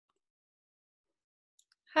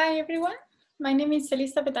Hi everyone, my name is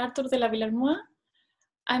Elizabeth Artur de la Villarmois.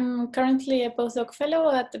 I'm currently a postdoc fellow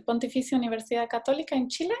at the Pontificia Universidad Catolica in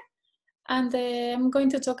Chile, and I'm going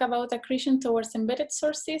to talk about accretion towards embedded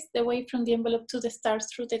sources, the way from the envelope to the stars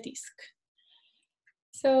through the disk.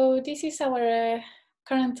 So this is our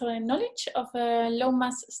current knowledge of low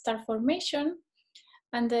mass star formation,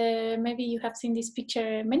 and maybe you have seen this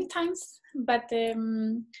picture many times, but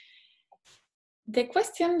the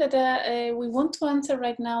question that we want to answer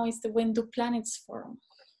right now is when do planets form?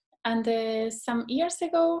 And some years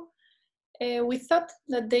ago, we thought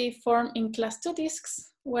that they form in class 2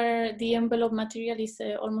 disks, where the envelope material is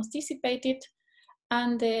almost dissipated,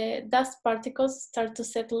 and the dust particles start to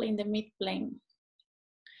settle in the mid-plane.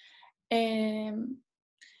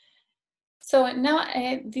 So now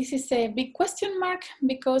this is a big question mark,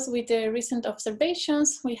 because with the recent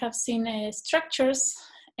observations, we have seen structures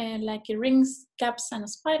like rings, gaps, and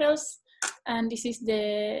spirals. And this is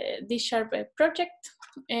the D-sharp project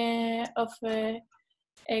of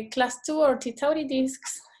class 2 or T-Tauri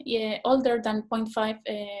disks, older than 0.5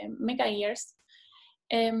 mega years.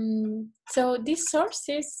 So these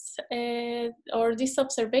sources or these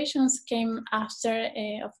observations came after,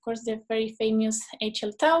 of course, the very famous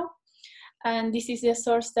HL Tau. And this is the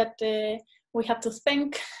source that we have to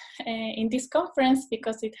thank in this conference,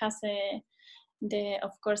 because it has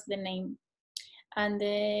of course, the name. And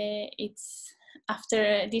it's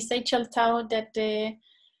after this HL Tau that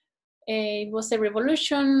it was a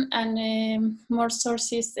revolution, and more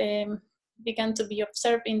sources began to be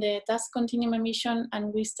observed in the dust continuum emission,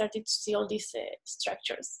 and we started to see all these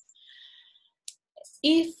structures.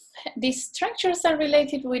 If these structures are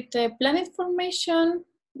related with planet formation,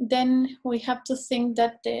 then we have to think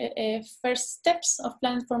that the first steps of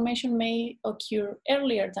planet formation may occur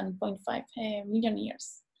earlier than 0.5 million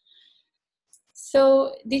years.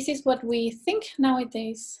 So this is what we think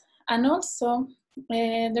nowadays. And also,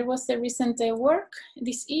 there was a recent work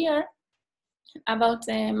this year about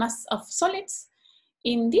the mass of solids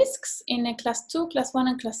in disks, in a class 2, class 1,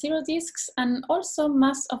 and class 0 disks, and also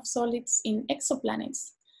mass of solids in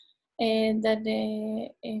exoplanets that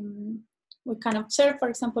we can observe, for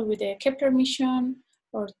example, with the Kepler mission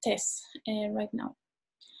or TESS right now.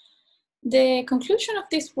 The conclusion of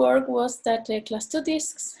this work was that class 2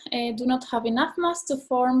 disks do not have enough mass to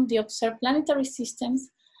form the observed planetary systems,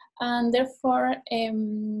 and therefore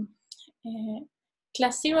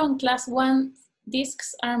class 0 and class 1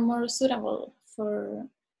 disks are more suitable for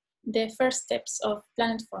the first steps of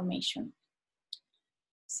planet formation.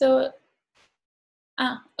 So,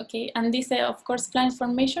 okay, and this, of course, planet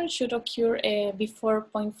formation should occur before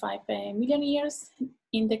 0.5 million years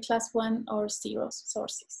in the class 1 or 0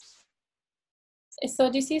 sources. So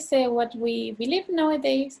this is what we believe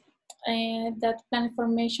nowadays, that planet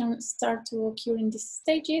formation start to occur in these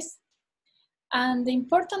stages. And the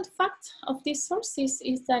important fact of these sources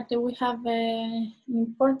is that we have an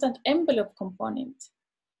important envelope component.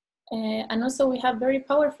 And also we have very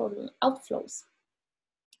powerful outflows.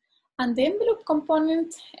 And the envelope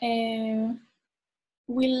component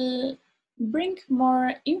will bring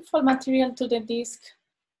more infall material to the disk,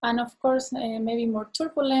 and of course, maybe more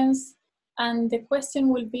turbulence. And the question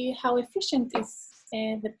will be, how efficient is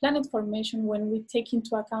the planet formation when we take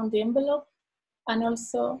into account the envelope, and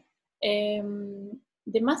also the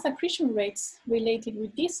mass accretion rates related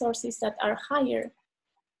with these sources that are higher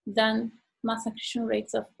than mass accretion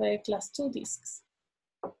rates of class 2 disks.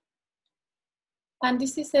 And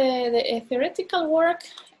this is a theoretical work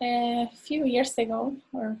a few years ago,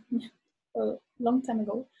 or a long time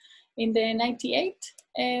ago, in the 98,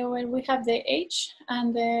 where we have the age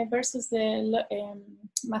and versus the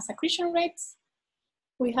mass accretion rates.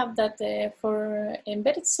 We have that for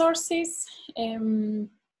embedded sources, the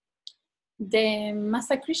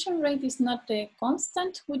mass accretion rate is not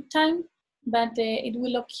constant with time, but it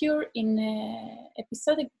will occur in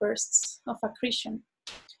episodic bursts of accretion.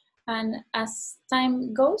 And as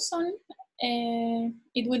time goes on,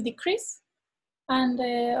 it will decrease. And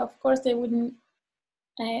of course, they wouldn't,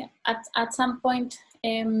 at some point,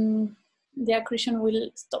 the accretion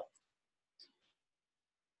will stop.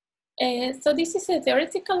 So this is a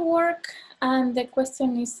theoretical work, and the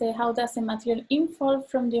question is how does the material infall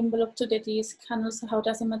from the envelope to the disk, and also how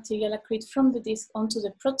does the material accrete from the disk onto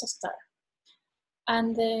the protostar.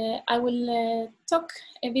 And I will talk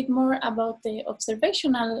a bit more about the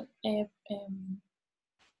observational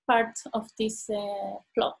part of this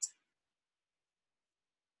plot.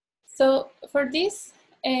 So for this,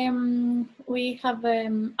 we have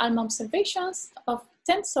ALMA observations of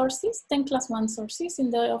 10 sources, 10 class 1 sources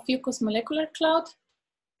in the Ophiuchus molecular cloud.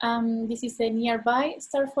 This is a nearby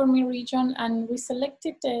star-forming region, and we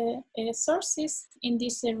selected sources in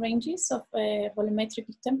these ranges of volumetric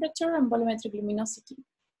temperature and volumetric luminosity.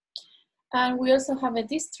 And we also have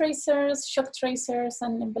disk tracers, shock tracers,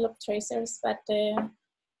 and envelope tracers, but here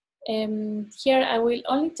I will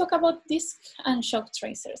only talk about disk and shock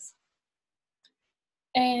tracers.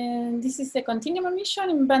 And this is the continuum emission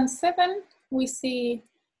in band 7. We see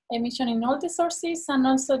emission in all the sources, and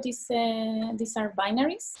also these are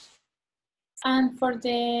binaries. And for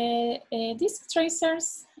the disk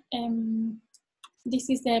tracers, this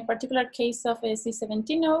is a particular case of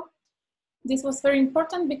C17O. This was very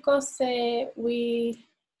important because we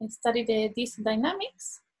studied disk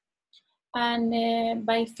dynamics, and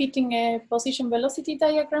by fitting position velocity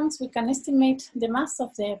diagrams, we can estimate the mass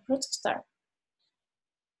of the protostar.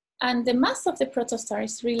 And the mass of the protostar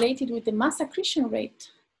is related with the mass accretion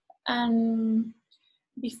rate. And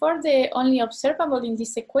before, the only observable in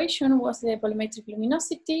this equation was the volumetric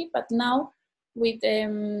luminosity, but now with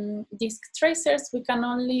disk tracers, we can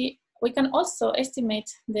also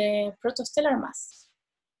estimate the protostellar mass.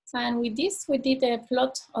 And with this, we did a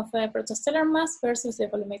plot of a protostellar mass versus the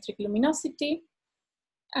volumetric luminosity.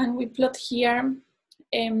 And we plot here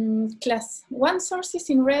class 1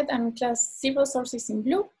 sources in red and class 0 sources in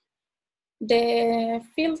blue. The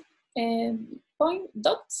field point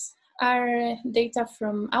dots are data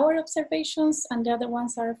from our observations, and the other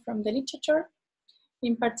ones are from the literature,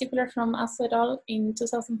 in particular from Artur et al. In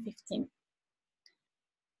 2015.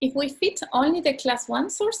 If we fit only the class 1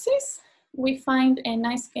 sources, we find a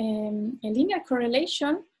nice a linear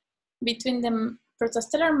correlation between the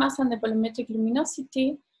protostellar mass and the volumetric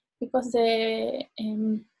luminosity, because the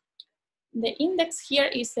index here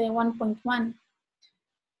is 1.1.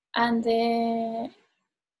 And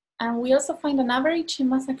we also find an average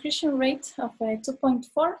mass accretion rate of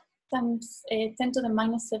 2.4 times 10 to the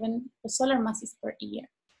minus 7 solar masses per year.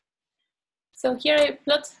 So here I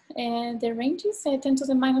plot the ranges, 10 to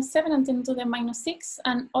the minus 7 and 10 to the minus 6,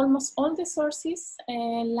 and almost all the sources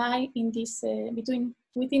lie in this,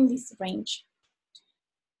 within this range.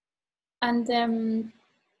 And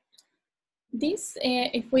this,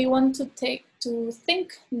 if we want to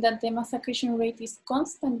think that the mass accretion rate is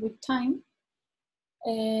constant with time,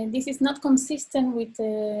 this is not consistent with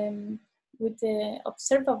the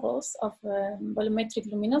observables of volumetric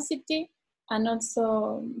luminosity and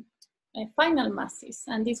also final masses.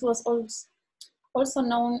 And this was also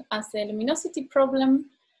known as the luminosity problem,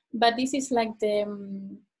 but this is like the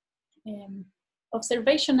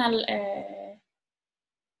observational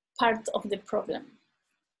part of the problem.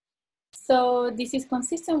 So this is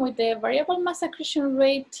consistent with the variable mass accretion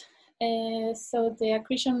rate. So the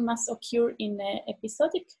accretion must occur in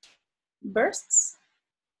episodic bursts,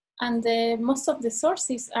 and most of the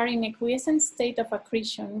sources are in a quiescent state of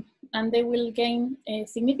accretion, and they will gain a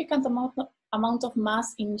significant amount of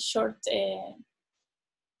mass in a short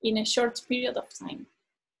period of time.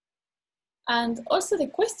 And also the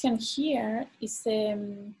question here is,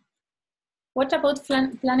 what about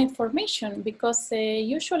planet formation? Because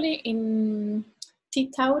usually in T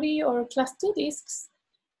Tauri or class 2 disks,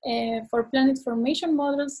 for planet formation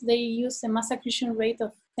models, they use a mass accretion rate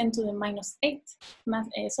of 10 to the minus 8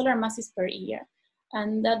 solar masses per year.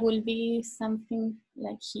 And that will be something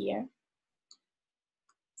like here.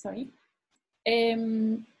 Sorry.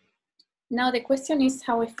 Now the question is,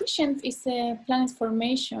 how efficient is planet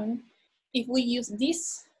formation if we use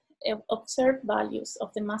these observed values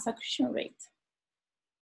of the mass accretion rate?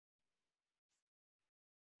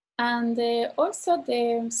 And also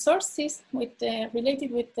the sources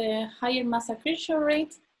related with the higher mass accretion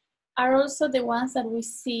rate are also the ones that we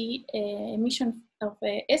see emission of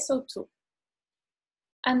SO2.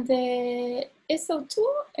 And the SO2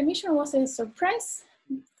 emission was a surprise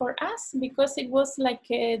for us because it was like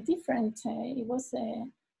different, it was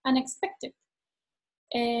unexpected.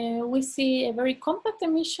 We see a very compact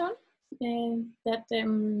emission that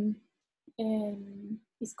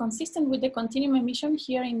is consistent with the continuum emission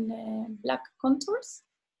here in black contours.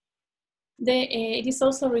 It is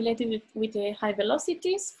also related with the high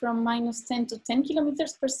velocities from minus 10 to 10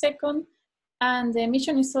 kilometers per second. And the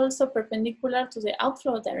emission is also perpendicular to the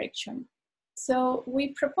outflow direction. So we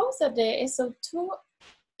propose that the SO2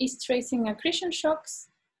 is tracing accretion shocks,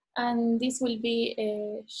 and this will be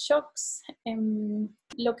shocks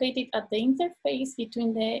located at the interface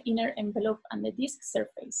between the inner envelope and the disk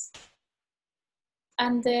surface.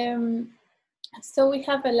 And so we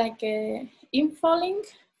have like a infalling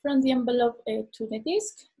from the envelope to the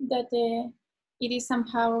disk that it is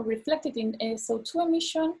somehow reflected in SO2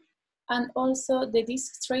 emission. And also the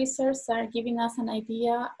disk tracers are giving us an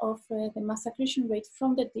idea of the mass accretion rate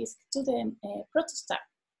from the disk to the protostar.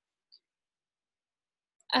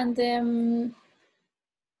 And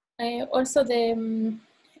also the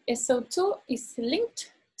SO2 is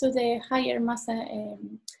linked to the higher mass,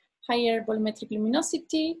 higher volumetric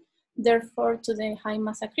luminosity, therefore to the high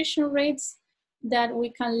mass accretion rates that we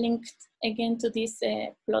can link again to this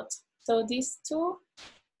plot. So these two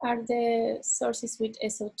are the sources with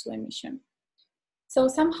SO2 emission. So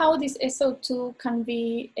somehow this SO2 can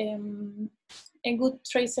be a good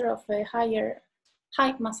tracer of a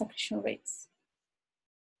high mass accretion rates.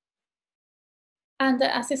 And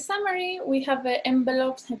as a summary, we have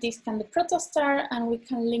enveloped the disk and the protostar, and we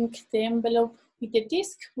can link the envelope with the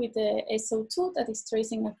disk with the SO2 that is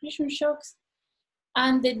tracing accretion shocks,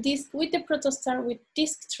 and the disk with the protostar with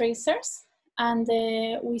disk tracers. And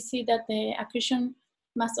we see that the accretion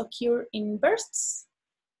must occur in bursts,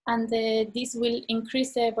 and this will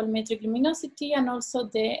increase the volumetric luminosity and also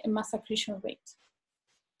the mass accretion rate.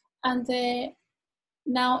 And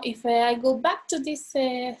now if I go back to this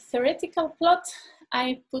theoretical plot,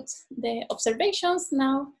 I put the observations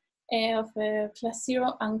now of class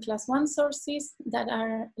 0 and class 1 sources that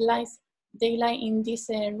they lie in this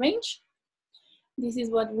range. This is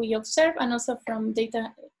what we observe, and also from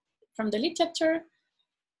data from the literature.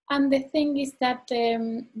 And the thing is that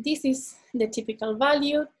this is the typical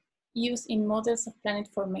value used in models of planet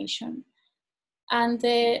formation. And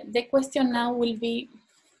the question now will be,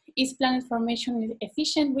 is planet formation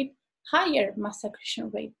efficient with higher mass accretion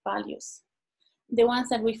rate values? The ones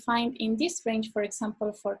that we find in this range, for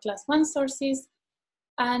example, for class 1 sources,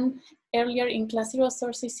 and earlier in class 0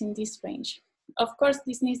 sources in this range. Of course,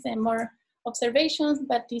 this needs more observations,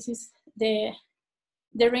 but this is the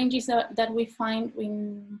ranges that we find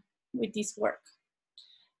with this work.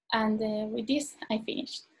 And with this, I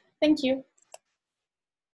finished. Thank you.